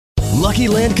Lucky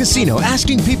Land Casino,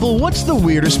 asking people, what's the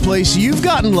weirdest place you've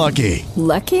gotten lucky?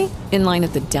 Lucky? In line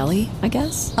at the deli, I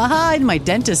guess? Aha, in my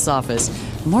dentist's office.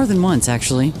 More than once,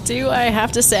 actually. Do I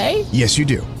have to say? Yes, you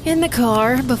do. In the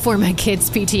car before my kids'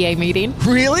 PTA meeting.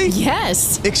 Really?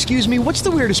 Yes. Excuse me, what's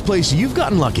the weirdest place you've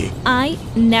gotten lucky? I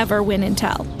never win and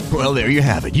tell. Well, there you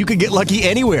have it. You can get lucky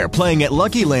anywhere, playing at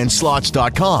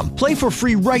LuckyLandSlots.com. Play for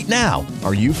free right now.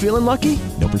 Are you feeling lucky?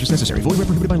 No purchase necessary. Void where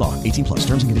prohibited by law. 18 plus.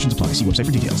 Terms and conditions apply. See website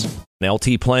for details.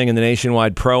 LT playing in the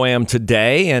Nationwide Pro-Am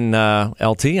today. And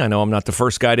LT, I know I'm not the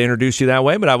first guy to introduce you that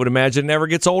way, but I would imagine it never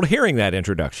gets old hearing that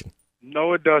introduction.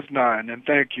 No, it does not, and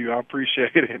thank you. I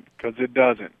appreciate it, because it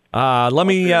doesn't. Let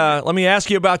me ask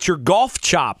you about your golf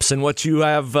chops and what you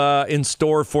have in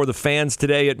store for the fans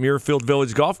today at Muirfield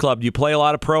Village Golf Club. Do you play a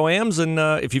lot of Pro-Ams, and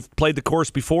if you've played the course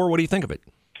before, what do you think of it?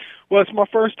 Well, it's my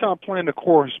first time playing the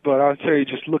course, but I'll tell you,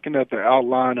 just looking at the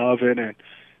outline of it and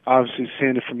obviously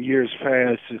seeing it from years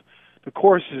past, the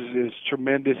course is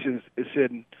tremendous. It's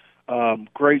in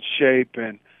great shape,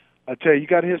 and I tell you, you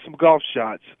got to hit some golf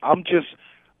shots.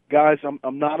 Guys,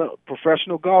 I'm not a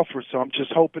professional golfer, so I'm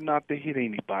just hoping not to hit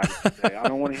anybody today. I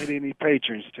don't want to hit any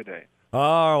patrons today.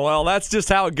 Oh, well, that's just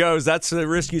how it goes. That's the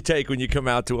risk you take when you come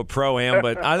out to a Pro-Am.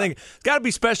 But I think it's got to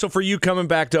be special for you coming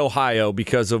back to Ohio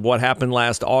because of what happened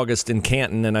last August in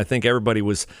Canton. And I think everybody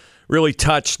was really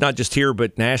touched, not just here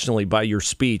but nationally, by your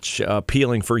speech,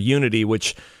 appealing for unity,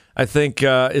 which I think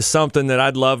is something that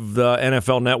I'd love the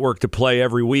NFL Network to play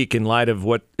every week in light of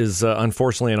what is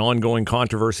unfortunately an ongoing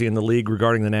controversy in the league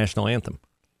regarding the national anthem.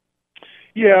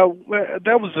 Yeah, well,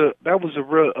 that was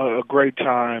a great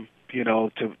time,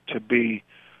 to be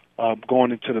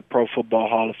going into the Pro Football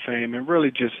Hall of Fame and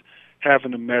really just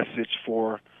having a message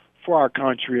for our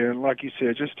country, and like you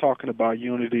said, just talking about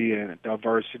unity and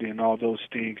diversity and all those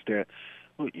things that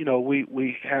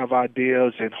we have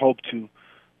ideas and hope to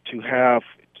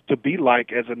be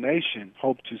like as a nation,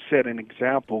 hope to set an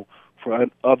example for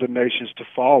other nations to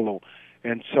follow.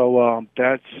 And so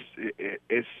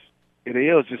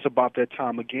it's about that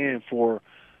time again for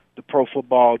the pro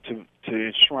football to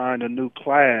enshrine a new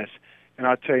class. And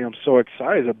I tell you, I'm so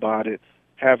excited about it,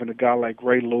 having a guy like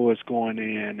Ray Lewis going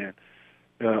in and,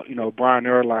 Brian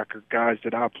Urlacher, guys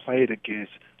that I played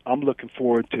against. I'm looking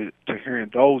forward to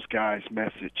hearing those guys'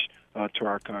 message to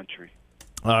our country.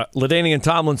 LaDainian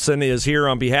Tomlinson is here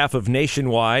on behalf of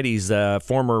Nationwide. He's a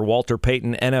former Walter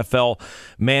Payton NFL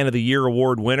Man of the Year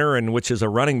award winner, and which is a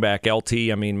running back, LT.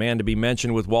 I mean, man, to be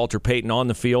mentioned with Walter Payton on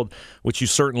the field, which you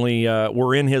certainly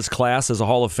were in his class as a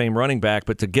Hall of Fame running back,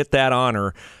 but to get that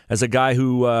honor as a guy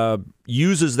who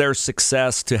uses their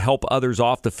success to help others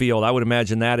off the field, I would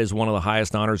imagine that is one of the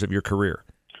highest honors of your career.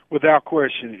 Without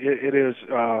question. It is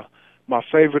my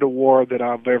favorite award that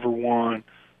I've ever won.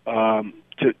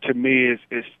 To me,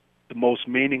 it's the most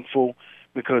meaningful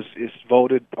because it's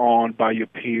voted on by your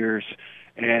peers,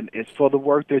 and it's for the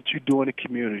work that you do in the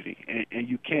community. And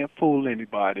you can't fool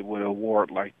anybody with an award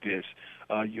like this.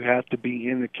 You have to be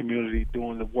in the community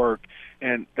doing the work,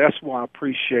 and that's why I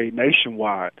appreciate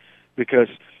Nationwide, because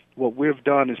what we've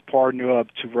done is partner up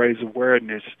to raise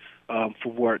awareness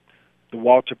for what the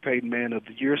Walter Payton Man of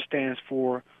the Year stands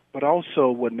for, but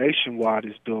also what Nationwide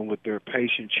is doing with their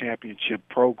Patient Championship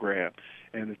program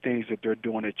and the things that they're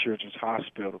doing at Children's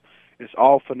Hospital. It's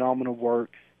all phenomenal work,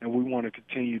 and we want to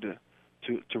continue to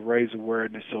raise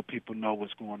awareness so people know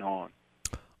what's going on.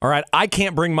 All right, I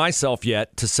can't bring myself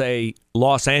yet to say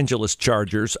Los Angeles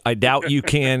Chargers. I doubt you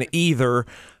can either.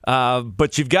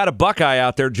 But you've got a Buckeye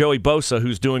out there, Joey Bosa,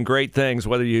 who's doing great things,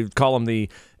 whether you call him the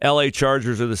L.A.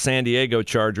 Chargers or the San Diego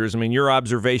Chargers. I mean, your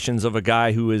observations of a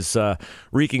guy who is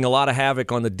wreaking a lot of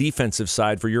havoc on the defensive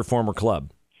side for your former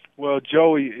club. Well,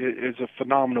 Joey is a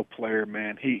phenomenal player,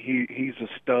 man. He's a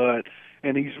stud,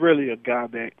 and he's really a guy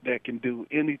that can do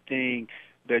anything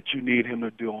that you need him to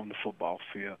do on the football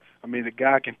field. I mean, the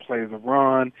guy can play the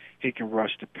run. He can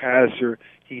rush the passer.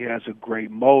 He has a great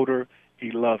motor.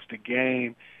 He loves the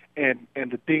game. And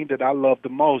the thing that I love the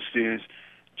most is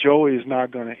Joey is not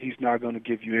gonna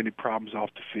give you any problems off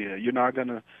the field. You're not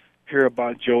gonna hear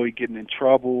about Joey getting in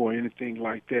trouble or anything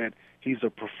like that. He's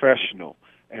a professional.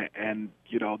 And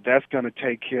that's going to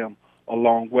take him a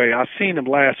long way. I seen him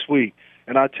last week,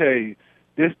 and I tell you,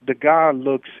 the guy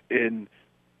looks in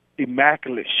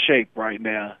immaculate shape right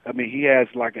now. I mean, he has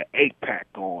like an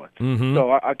 8-pack going. Mm-hmm.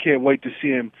 So I can't wait to see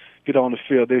him get on the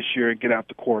field this year and get out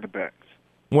the quarterbacks.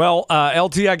 Well,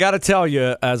 LT, I got to tell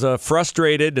you, as a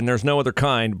frustrated, and there's no other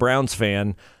kind, Browns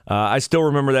fan, I still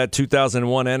remember that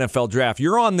 2001 NFL draft.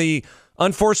 You're on the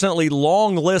unfortunately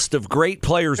long list of great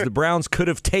players the Browns could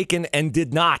have taken and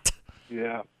did not.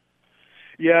 Yeah.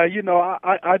 Yeah,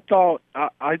 I thought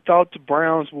the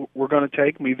Browns were going to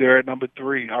take me there at number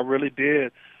 3. I really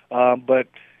did, but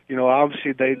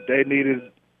obviously they needed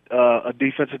a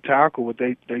defensive tackle. But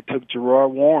they took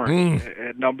Gerard Warren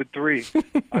at number 3.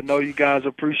 I know you guys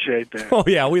appreciate that. Oh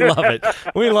yeah, we love it.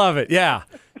 We love it. Yeah.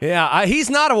 Yeah, he's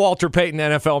not a Walter Payton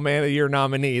NFL Man of the Year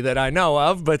nominee that I know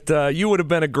of, but you would have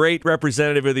been a great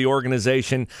representative of the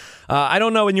organization. I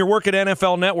don't know, in your work at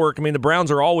NFL Network, I mean, the Browns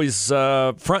are always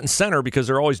front and center because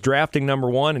they're always drafting number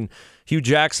 1, and Hugh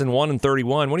Jackson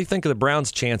 1-31. What do you think of the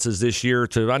Browns' chances this year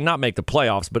to not make the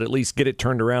playoffs, but at least get it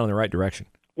turned around in the right direction?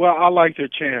 Well, I like their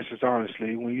chances,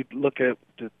 honestly. When you look at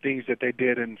the things that they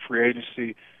did in free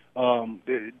agency,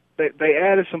 they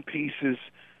added some pieces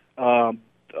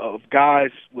of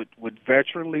guys with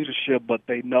veteran leadership, but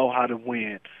they know how to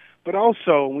win. But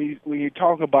also, when you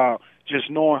talk about just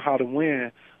knowing how to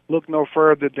win, look no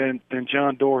further than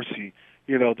John Dorsey.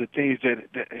 The things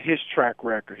that his track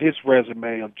record, his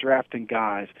resume of drafting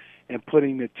guys and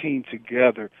putting the team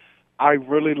together. I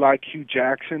really like Hugh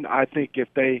Jackson. I think if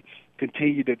they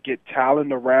continue to get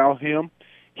talent around him,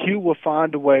 Hugh will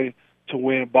find a way to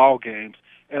win ball games.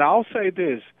 And I'll say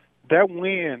this, that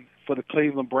win for the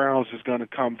Cleveland Browns is going to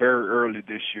come very early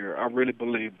this year. I really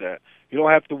believe that. You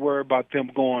don't have to worry about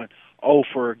them going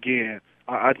over again.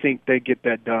 I think they get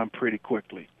that done pretty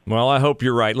quickly. Well, I hope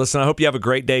you're right. Listen, I hope you have a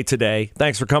great day today.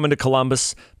 Thanks for coming to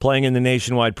Columbus, playing in the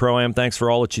Nationwide Pro-Am. Thanks for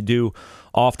all that you do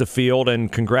off the field,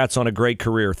 and congrats on a great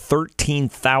career.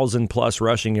 13,000-plus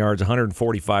rushing yards,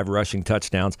 145 rushing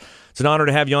touchdowns. It's an honor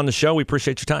to have you on the show. We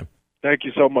appreciate your time. Thank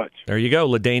you so much. There you go,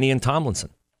 LaDainian Tomlinson,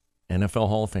 NFL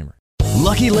Hall of Famer.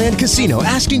 Lucky Land Casino,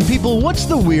 asking people, what's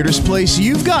the weirdest place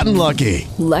you've gotten lucky?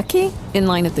 Lucky? In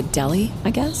line at the deli, I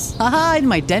guess? Aha, in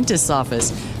my dentist's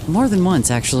office. More than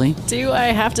once, actually. Do I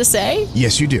have to say?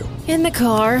 Yes, you do. In the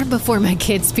car before my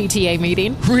kids' PTA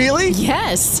meeting. Really?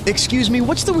 Yes. Excuse me,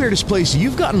 what's the weirdest place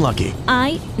you've gotten lucky?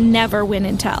 I never win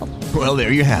and tell. Well,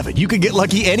 there you have it. You can get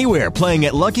lucky anywhere, playing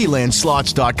at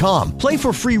LuckyLandSlots.com. Play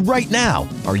for free right now.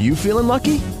 Are you feeling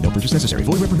lucky? No purchase necessary.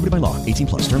 Void where prohibited by law. 18+.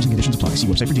 Terms and conditions apply. See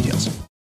website for details.